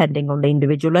adjusted depending on the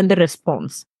individual and the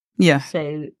response. Yeah.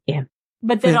 So,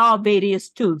 but there are various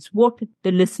tools. What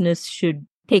the listeners should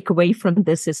take away from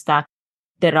this is that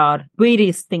there are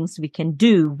various things we can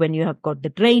do when you have got the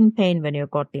drain pain, when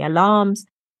you've got the alarms,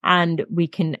 and we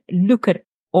can look at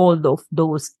all of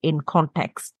those in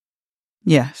context.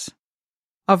 Yes.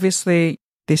 Obviously,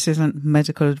 this isn't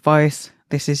medical advice.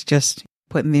 This is just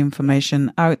putting the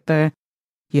information out there.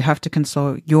 You have to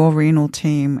consult your renal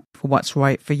team for what's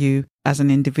right for you as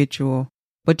an individual.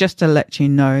 But just to let you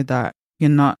know that you're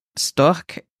not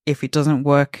stuck. If it doesn't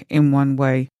work in one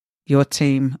way, your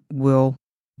team will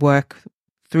work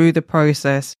through the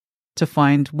process to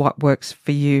find what works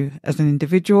for you as an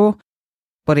individual,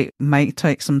 but it may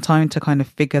take some time to kind of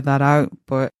figure that out.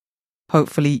 But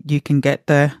hopefully you can get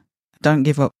there. Don't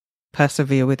give up.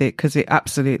 Persevere with it, because it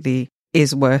absolutely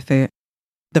is worth it.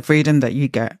 The freedom that you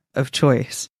get of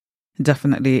choice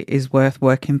definitely is worth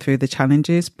working through the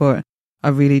challenges, but I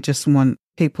really just want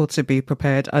people to be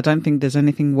prepared. I don't think there's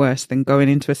anything worse than going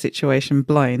into a situation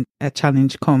blind. A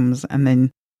challenge comes and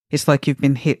then it's like you've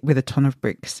been hit with a ton of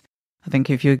bricks. I think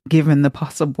if you're given the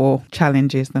possible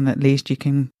challenges, then at least you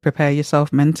can prepare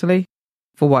yourself mentally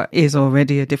for what is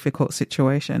already a difficult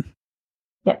situation.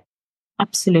 Yeah,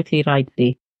 absolutely right,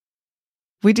 Dee.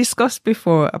 We discussed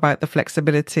before about the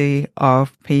flexibility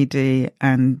of PD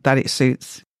and that it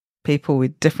suits people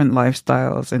with different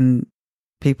lifestyles and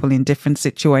people in different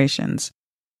situations.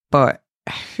 But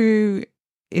who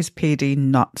is PD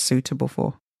not suitable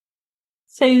for?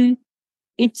 So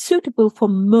it's suitable for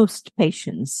most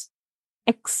patients,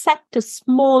 except a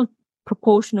small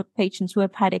proportion of patients who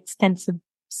have had extensive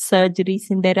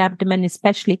surgeries in their abdomen,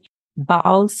 especially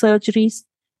bowel surgeries.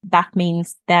 That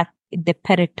means that the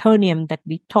peritoneum that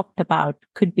we talked about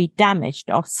could be damaged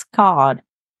or scarred,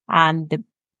 and the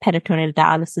peritoneal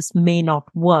dialysis may not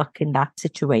work in that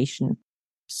situation.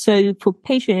 So for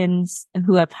patients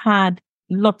who have had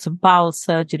lots of bowel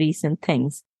surgeries and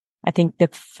things, I think the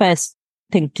first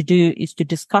thing to do is to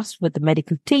discuss with the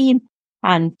medical team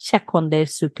and check on their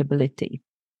suitability.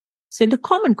 So the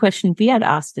common question we are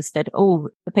asked is that, oh,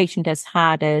 the patient has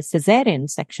had a cesarean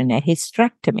section, a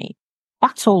hysterectomy.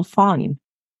 That's all fine.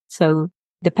 So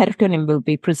the peritoneum will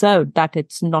be preserved, that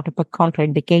it's not a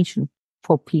contraindication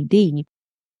for PD.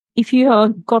 If you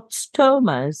have got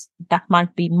stomas, that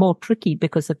might be more tricky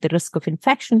because of the risk of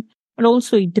infection. And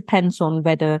also it depends on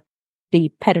whether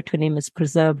the peritoneum is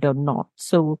preserved or not.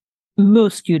 So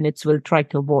most units will try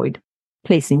to avoid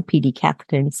placing PD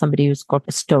catheter in somebody who's got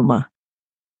a stoma.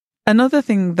 Another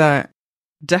thing that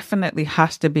definitely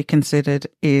has to be considered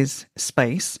is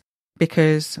space.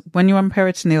 Because when you're on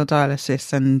peritoneal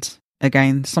dialysis, and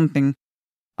again, something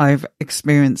I've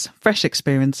experienced, fresh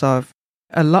experience of,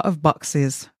 a lot of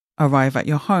boxes arrive at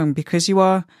your home because you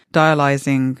are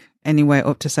dialyzing anywhere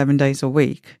up to 7 days a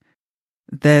week.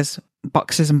 There's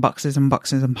boxes and boxes and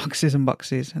boxes and boxes and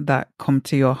boxes that come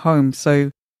to your home. So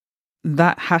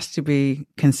that has to be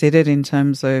considered in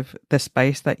terms of the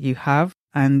space that you have.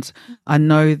 And I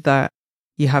know that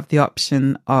you have the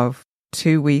option of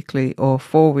 2 weekly or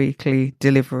 4 weekly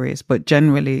deliveries, but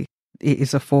generally it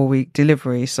is a 4-week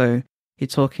delivery. So you're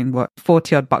talking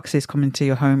 40 odd boxes coming to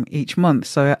your home each month.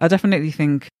 So I definitely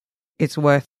think it's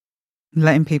worth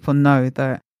letting people know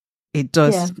that it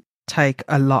does take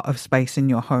a lot of space in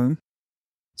your home.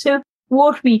 So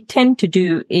what we tend to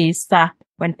do is that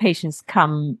when patients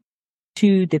come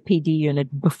to the PD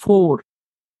unit before,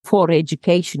 for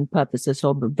education purposes,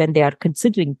 or when they are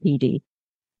considering PD,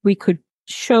 we could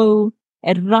show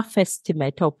a rough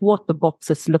estimate of what the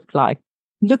boxes look like.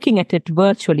 Looking at it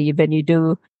virtually, when you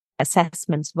do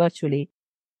assessments virtually,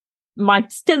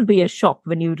 might still be a shock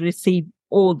when you receive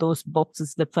all those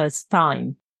boxes the first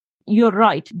time. You're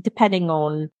right. Depending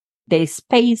on the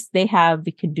space they have,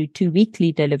 we can do 2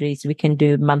 weekly deliveries. We can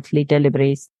do monthly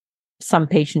deliveries. Some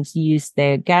patients use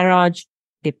their garage.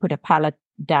 They put a pallet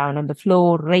down on the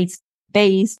floor, raise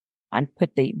base, and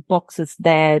put the boxes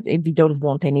there if we don't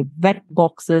want any wet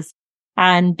boxes.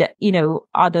 And,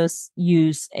 others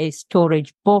use a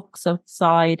storage box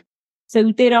outside.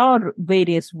 So there are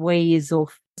various ways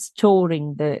of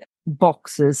storing the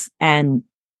boxes and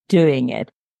doing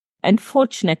it.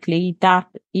 Unfortunately, that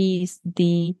is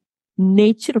the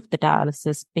nature of the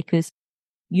dialysis, because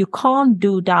you can't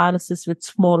do dialysis with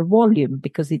small volume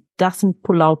because it doesn't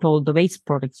pull out all the waste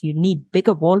products. You need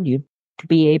bigger volume to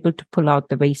be able to pull out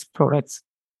the waste products.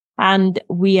 And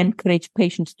we encourage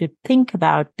patients to think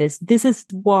about this. This is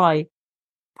why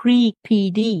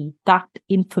pre-PD, that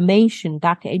information,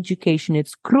 that education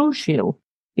is crucial,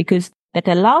 because that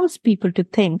allows people to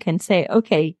think and say,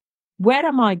 okay, where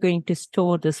am I going to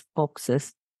store these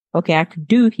boxes? Okay, I could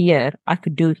do here. I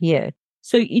could do here.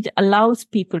 So it allows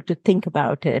people to think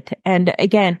about it. And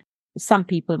again, some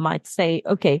people might say,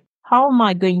 okay, how am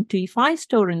I going to, if I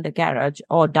store in the garage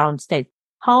or downstairs,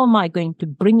 how am I going to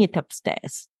bring it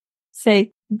upstairs?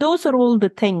 Say, those are all the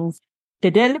things.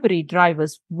 The delivery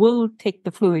drivers will take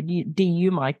the fluid,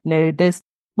 you might know this,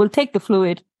 will take the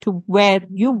fluid to where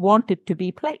you want it to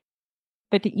be placed.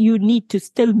 But you need to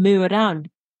still move around.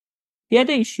 The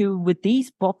other issue with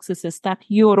these boxes is that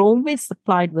you're always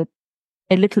supplied with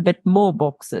a little bit more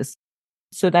boxes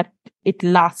so that it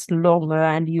lasts longer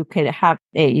and you can have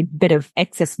a bit of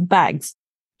excess bags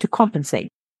to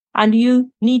compensate. And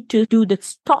you need to do the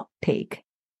stock take.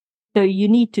 So you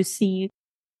need to see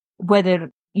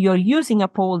whether you're using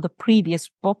up all the previous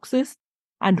boxes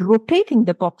and rotating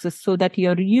the boxes so that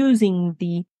you're using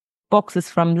the boxes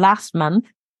from last month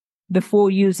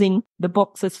before using the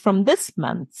boxes from this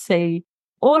month. So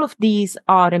all of these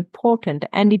are important,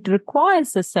 and it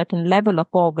requires a certain level of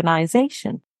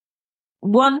organization.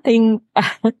 One thing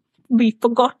we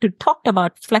forgot to talk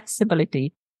about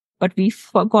flexibility, but we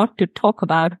forgot to talk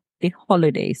about the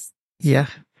holidays. Yeah.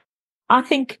 I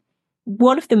think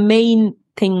one of the main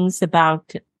things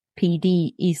about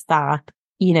PD is that,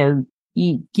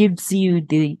 it gives you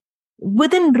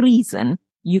within reason,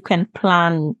 you can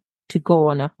plan to go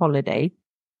on a holiday.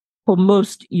 For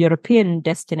most European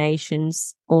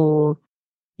destinations, or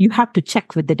you have to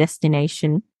check with the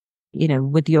destination,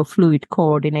 with your fluid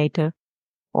coordinator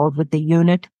or with the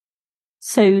unit.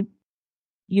 So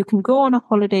you can go on a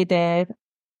holiday there,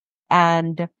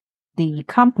 and the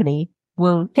company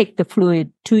will take the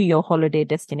fluid to your holiday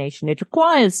destination. It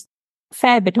requires a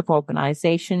fair bit of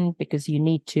organization because you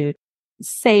need to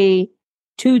say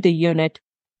to the unit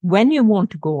when you want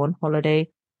to go on holiday,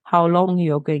 how long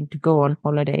you're going to go on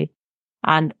holiday.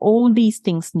 And all these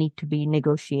things need to be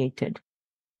negotiated.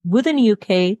 Within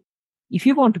UK, if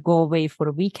you want to go away for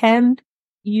a weekend,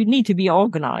 you need to be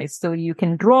organized. So you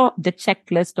can draw the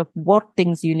checklist of what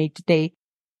things you need to take,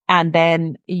 and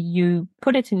then you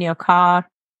put it in your car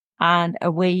and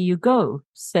away you go.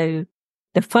 So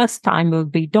the first time will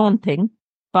be daunting,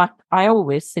 but I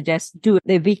always suggest do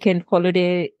the weekend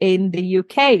holiday in the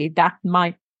UK. That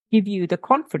might give you the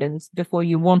confidence before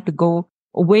you want to go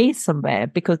away somewhere,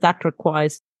 because that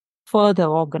requires further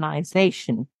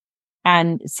organization.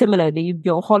 And similarly,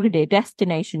 your holiday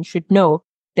destination should know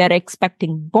they're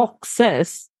expecting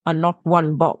boxes and not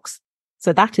one box.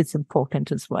 So that is important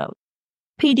as well.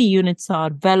 PD units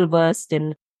are well versed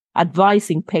in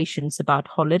advising patients about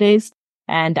holidays,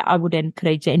 and I would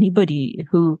encourage anybody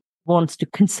who wants to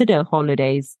consider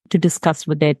holidays to discuss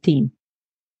with their team.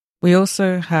 We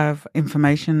also have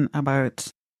information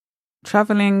about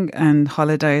traveling and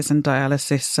holidays and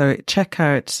dialysis. So check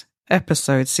out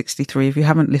episode 63. If you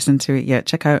haven't listened to it yet,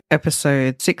 check out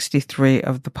episode 63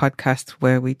 of the podcast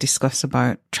where we discuss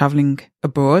about traveling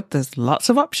abroad. There's lots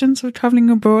of options for traveling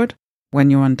abroad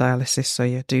when you're on dialysis. So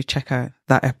yeah, do check out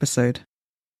that episode.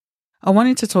 I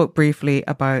wanted to talk briefly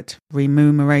about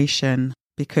remuneration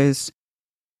because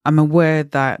I'm aware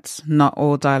that not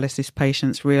all dialysis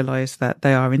patients realise that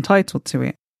they are entitled to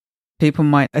it. People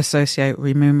might associate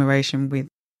remuneration with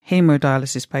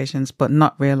hemodialysis patients, but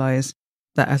not realise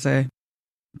that as a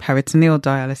peritoneal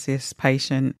dialysis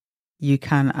patient, you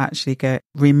can actually get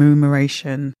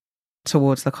remuneration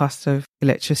towards the cost of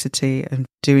electricity and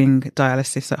doing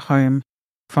dialysis at home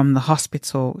from the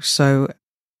hospital. So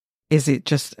is it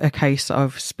just a case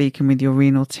of speaking with your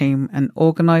renal team and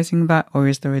organising that, or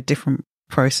is there a different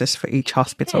process for each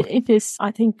hospital? It is.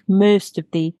 I think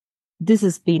this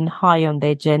has been high on the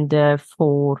agenda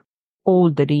for all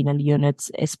the renal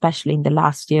units, especially in the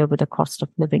last year with the cost of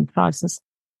living crisis.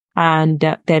 And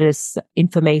there is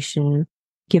information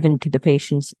given to the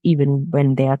patients even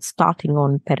when they are starting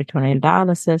on peritoneal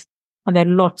dialysis. And there are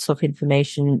lots of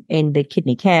information in the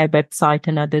Kidney Care website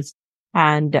and others.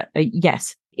 And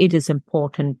yes, it is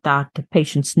important that the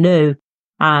patients know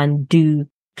and do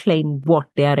claim what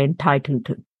they are entitled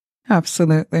to.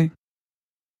 Absolutely.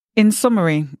 In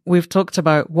summary, we've talked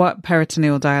about what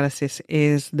peritoneal dialysis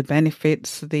is, the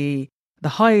benefits, the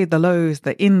high, the lows,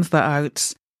 the ins, the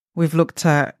outs. We've looked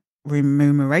at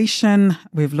remuneration.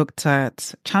 We've looked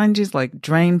at challenges like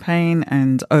drain pain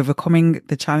and overcoming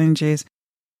the challenges.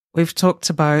 We've talked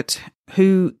about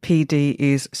who PD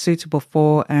is suitable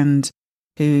for and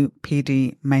who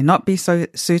PD may not be so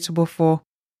suitable for.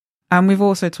 And we've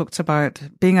also talked about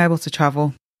being able to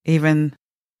travel. Even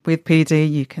with PD,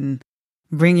 you can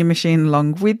bring your machine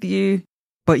along with you,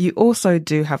 but you also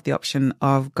do have the option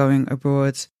of going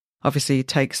abroad. Obviously, it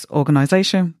takes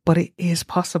organisation, but it is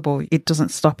possible. It doesn't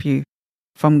stop you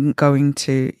from going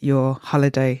to your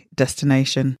holiday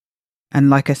destination. And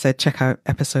like I said, check out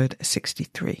episode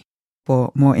 63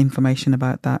 for more information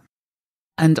about that.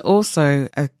 And also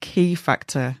a key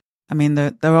factor, I mean,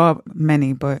 there are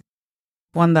many, but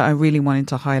one that I really wanted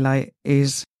to highlight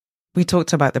is we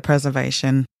talked about the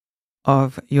preservation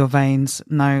of your veins.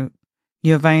 Now,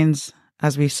 your veins,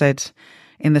 as we said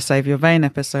in the Save Your Vein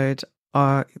episode,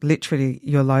 are literally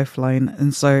your lifeline.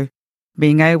 And so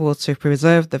being able to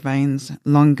preserve the veins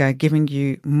longer, giving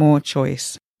you more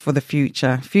choice for the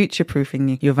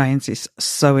future-proofing your veins is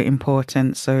so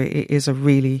important. So it is a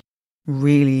really,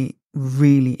 really,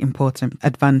 really important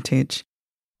advantage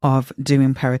of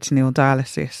doing peritoneal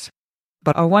dialysis.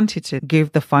 But I wanted to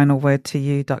give the final word to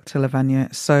you, Dr.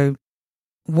 Lavanya. So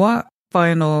what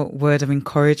final word of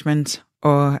encouragement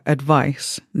or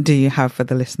advice do you have for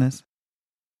the listeners?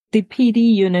 The PD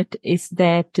unit is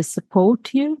there to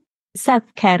support you.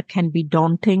 Self-care can be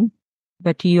daunting,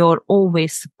 but you're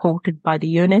always supported by the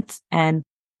units. And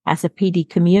as a PD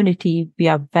community, we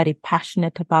are very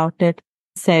passionate about it.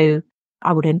 So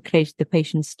I would encourage the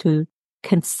patients to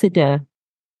consider,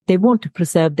 they want to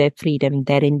preserve their freedom,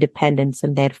 their independence,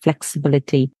 and their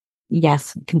flexibility.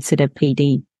 Yes, consider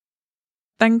PD.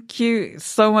 Thank you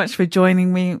so much for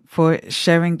joining me, for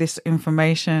sharing this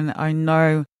information. I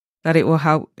know that it will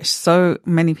help so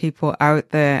many people out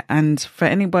there. And for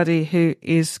anybody who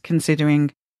is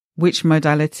considering which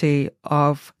modality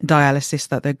of dialysis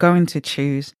that they're going to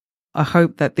choose, I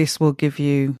hope that this will give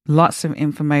you lots of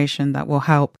information that will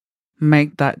help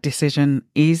make that decision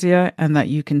easier, and that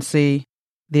you can see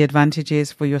the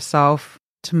advantages for yourself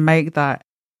to make that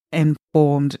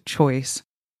informed choice.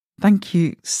 Thank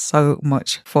you so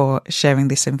much for sharing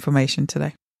this information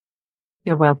today.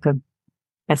 You're welcome.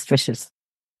 Best wishes.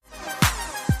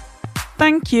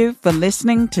 Thank you for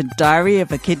listening to Diary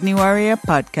of a Kidney Warrior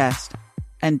podcast.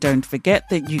 And don't forget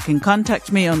that you can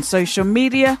contact me on social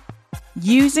media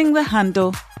using the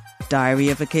handle Diary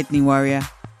of a Kidney Warrior.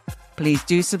 Please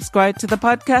do subscribe to the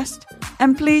podcast,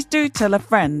 and please do tell a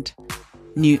friend.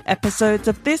 New episodes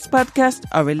of this podcast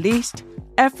are released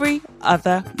every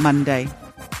other Monday.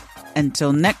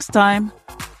 Until next time,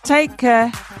 take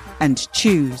care and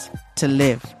choose to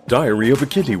live. Diary of a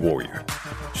Kidney Warrior,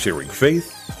 sharing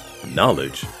faith,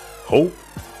 knowledge, hope,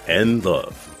 and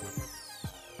love.